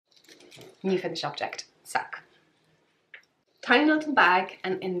new finished object, sock. Tiny little bag,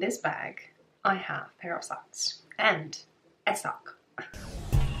 and in this bag I have a pair of socks and a sock.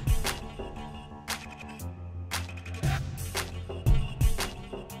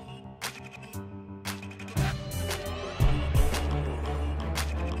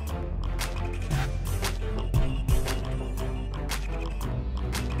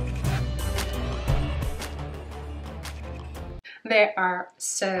 They are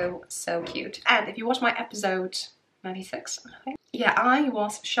so cute. And if you watch my episode 96, I think, yeah, I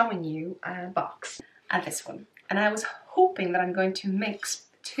was showing you a box and this one, and I was hoping that I'm going to mix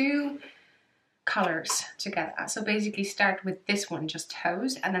two colors together. So basically start with this one, just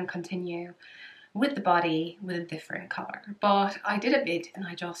toes, and then continue with the body with a different color. But I did a bit and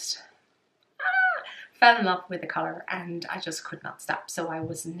I just fell in love with the color and I just could not stop. So I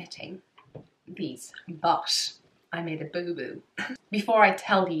was knitting these, but I made a boo-boo. Before I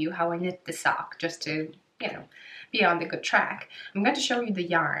tell you how I knit the sock, just to, you know, be on the good track, I'm going to show you the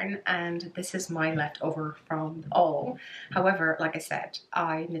yarn, and this is my leftover from all. However, like I said,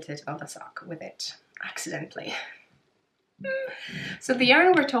 I knitted on the sock with it accidentally. So the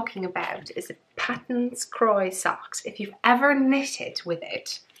yarn we're talking about is a Patons Kroy socks. If you've ever knitted with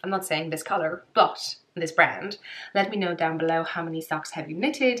it, I'm not saying this color, but this brand, let me know down below how many socks have you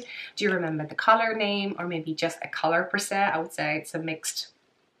knitted. Do you remember the color name, or maybe just a color per se? I would say it's a mixed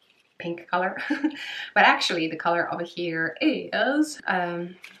pink color. But actually the color over here is,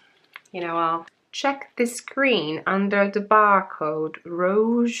 you know, I'll check the screen under the barcode,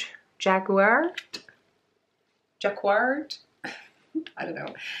 Rouge, Jacquard. I don't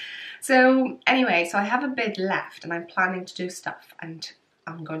know. So anyway, so I have a bit left and I'm planning to do stuff, and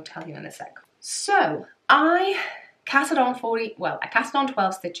I'm going to tell you in a sec. So I casted on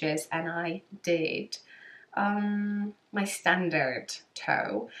 12 stitches, and I did my standard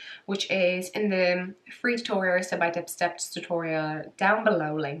toe, which is in the free tutorial, step-by-step steps tutorial down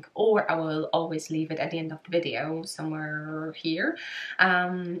below link, or I will always leave it at the end of the video somewhere here.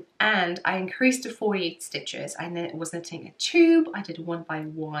 And I increased to 48 stitches. I was knitting a tube, I did 1 by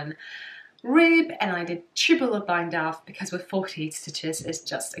 1 rib, and I did triple bind off, because with 48 stitches is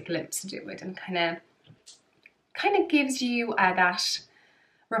just a glimpse to do it, and kind of gives you that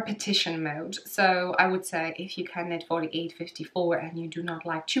repetition mode. So I would say if you can knit 48, 54 and you do not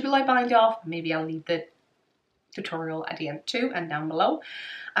like triple bind off, maybe I'll leave the tutorial at the end too and down below.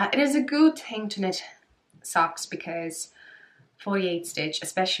 It is a good thing to knit socks, because 48 stitch,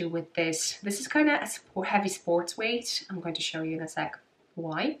 especially with this is kind of a heavy sports weight. I'm going to show you in a sec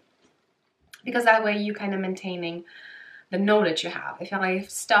why. Because that way you kind of maintaining the knowledge you have. If I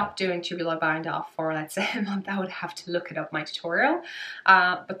stopped doing tubular bind off for, let's say, a month, I would have to look it up my tutorial.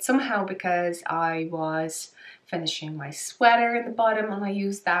 But somehow, because I was finishing my sweater in the bottom and I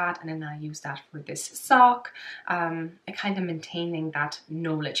used that, and then I used that for this sock, I kind of maintaining that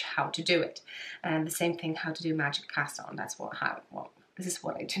knowledge how to do it. And the same thing, how to do magic cast on. That's this is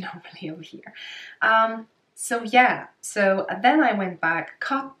what I do normally over here. So yeah, so then I went back,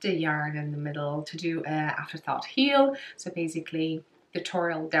 cut the yarn in the middle to do an afterthought heel. So basically,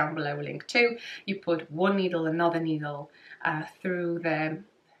 tutorial down below link too. You put one needle, another needle through the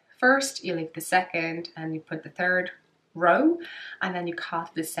first, you leave the second, and you put the third row, and then you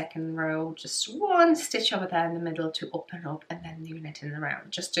cut the second row, just one stitch over there in the middle to open up, and then you knit in the round.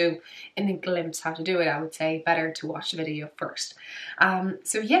 Just to, in a glimpse how to do it, I would say better to watch the video first.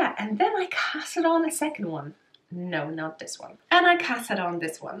 So yeah, and then I casted on a second one. No, not this one. And I casted on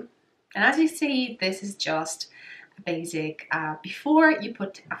this one. And as you see, this is just a basic, before you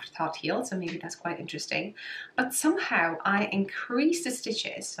put afterthought heel, so maybe that's quite interesting. But somehow I increased the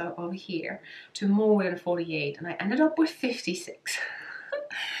stitches, so over here, to more than 48, and I ended up with 56.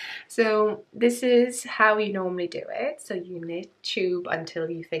 So this is how you normally do it. So you knit tube until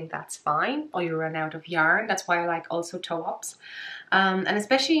you think that's fine, or you run out of yarn. That's why I like also toe ups. And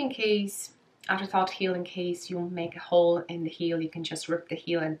especially in case, afterthought heel, in case you make a hole in the heel, you can just rip the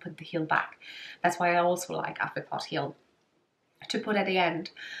heel and put the heel back. That's why I also like afterthought heel to put at the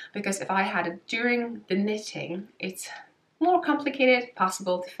end, because if I had it during the knitting, it's more complicated,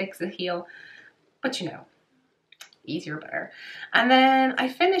 possible to fix the heel, but you know, easier, better. And then I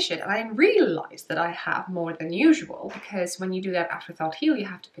finish it, and I realized that I have more than usual, because when you do that afterthought heel, you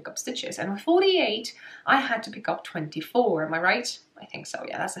have to pick up stitches, and with 48 I had to pick up 24. Am I right? I think so,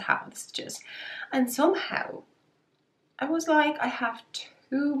 yeah, that's a half of the stitches. And somehow I was like, I have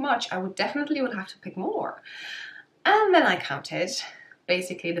too much, I would have to pick more. And then I counted.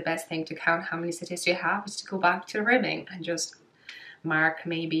 Basically the best thing to count how many stitches you have is to go back to the ribbing and just mark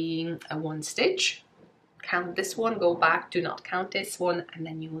maybe a 1 stitch, count this one, go back, do not count this one, and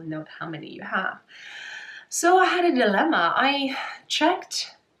then you will note how many you have. So I had a dilemma. I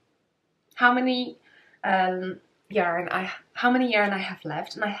checked how many yarn I have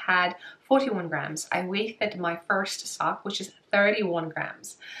left, and I had 41 grams. I weighted my first sock, which is 31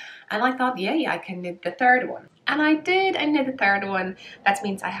 grams. And I thought, yeah, I can knit the third one. And I did, I knit the third one. That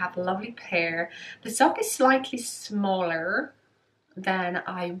means I have a lovely pair. The sock is slightly smaller than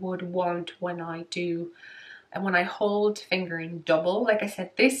I would want when I hold fingering double. Like I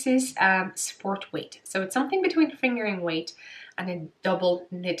said, this is sport weight. So it's something between fingering weight and a double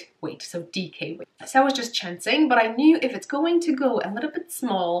knit weight, so DK weight. So I was just chancing, but I knew if it's going to go a little bit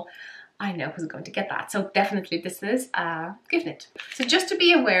small, I know who's going to get that. So definitely this is a gift knit. So just to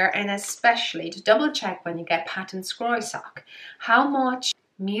be aware, and especially to double check when you get Patons Kroy sock, how much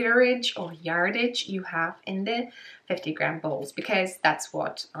meterage or yardage you have in the 50 gram balls, because that's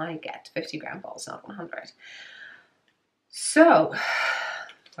what I get, 50 gram balls, not 100. So,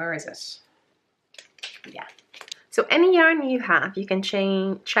 where is it? Yeah. So any yarn you have, you can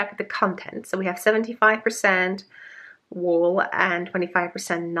check the content. So we have 75% wool and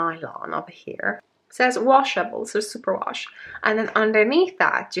 25% nylon over here. It says washable, so superwash. And then underneath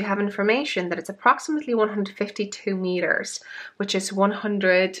that, you have information that it's approximately 152 meters, which is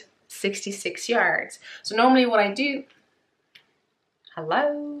 166 yards. So normally what I do,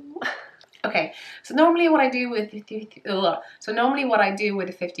 hello? Okay, so normally what I do with the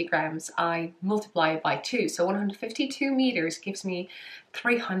 50 grams, I multiply it by 2. So 152 meters gives me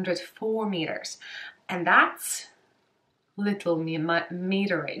 304 meters. And that's little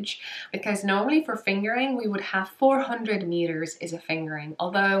meterage, because normally for fingering we would have 400 meters is a fingering,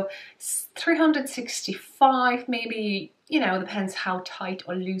 although 365 maybe, you know, depends how tight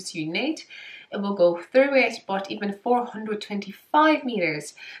or loose you knit, it will go through it. But even 425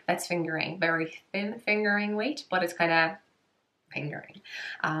 meters, that's fingering, very thin fingering weight, but it's kind of fingering.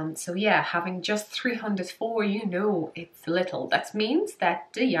 So yeah, having just 304, you know, it's little. That means that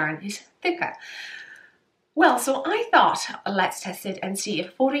the yarn is thicker. Well, so I thought, let's test it and see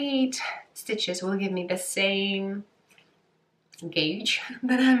if 48 stitches will give me the same gauge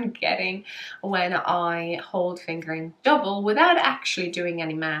that I'm getting when I hold fingering double without actually doing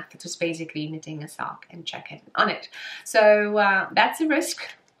any math. It was basically knitting a sock and checking on it. So that's a risk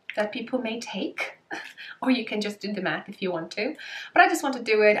that people may take, or you can just do the math if you want to. But I just want to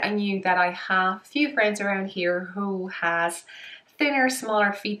do it. I knew that I have a few friends around here who has thinner,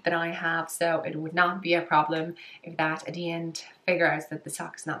 smaller feet than I have, so it would not be a problem if that at the end figure out that the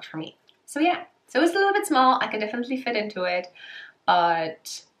sock is not for me. So yeah, so it's a little bit small, I can definitely fit into it,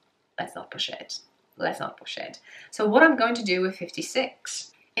 but let's not push it. Let's not push it. So what I'm going to do with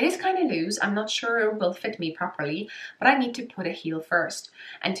 56, it is kind of loose, I'm not sure it will fit me properly, but I need to put a heel first.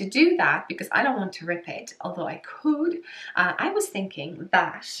 And to do that, because I don't want to rip it, although I could, I was thinking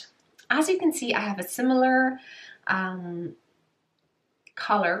that, as you can see, I have a similar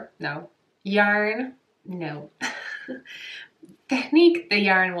technique. The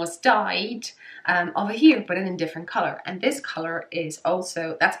yarn was dyed over here, but in a different color, and this color is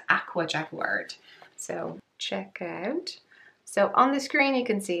also, that's aqua Jacquard. So check out. So on the screen you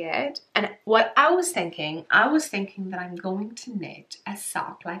can see it, and what I was thinking that I'm going to knit a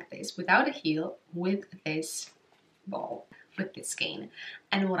sock like this without a heel with this ball, with this skein.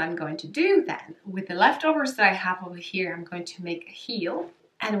 And what I'm going to do then, with the leftovers that I have over here, I'm going to make a heel.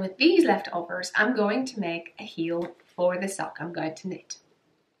 And with these leftovers, I'm going to make a heel for the sock I'm going to knit.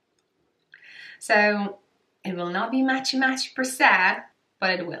 So it will not be matchy-matchy per se,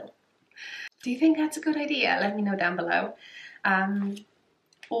 but it will. Do you think that's a good idea? Let me know down below.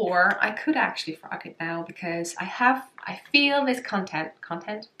 Or I could actually frock it now, because I feel this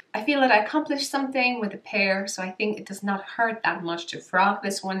I feel that I accomplished something with the pair, so I think it does not hurt that much to frock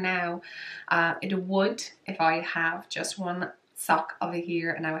this one now. It would if I have just one sock over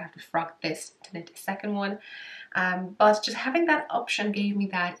here and I would have to frock this to knit the second one. But just having that option gave me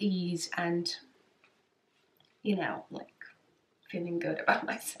that ease and, you know, like feeling good about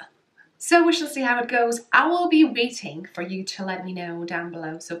myself. So we shall see how it goes. I will be waiting for you to let me know down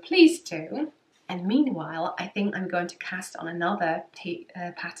below, so please do. And meanwhile, I think I'm going to cast on another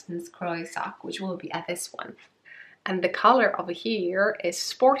Patons Kroy sock, which will be at this one. And the color over here is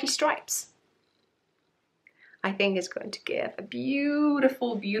Sporty Stripes. I think it's going to give a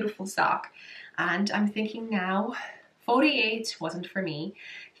beautiful, beautiful sock. And I'm thinking now, 48 wasn't for me,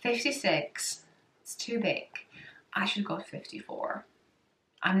 56, it's too big. I should go 54.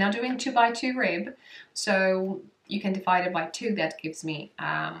 I'm now doing 2x2 rib, so you can divide it by 2. That gives me,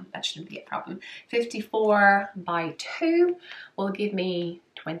 that shouldn't be a problem. 54 by 2 will give me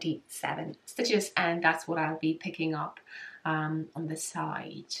 27 stitches, and that's what I'll be picking up on the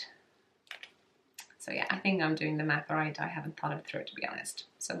side. So yeah, I think I'm doing the math right. I haven't thought it through, to be honest.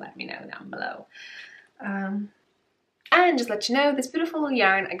 So let me know down below. And just let you know, this beautiful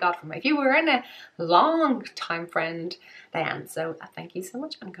yarn I got from my viewer and a long time friend, Diane. So thank you so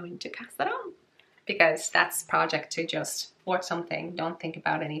much. I'm going to cast that on, because that's project to just work something, don't think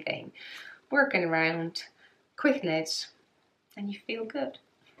about anything, working around, quick knit, and you feel good.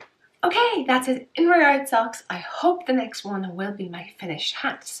 Okay, that's it in regard socks. I hope the next one will be my finished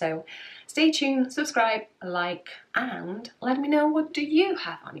hat. So stay tuned, subscribe, like, and let me know, what do you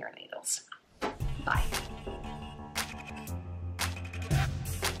have on your needles? Bye.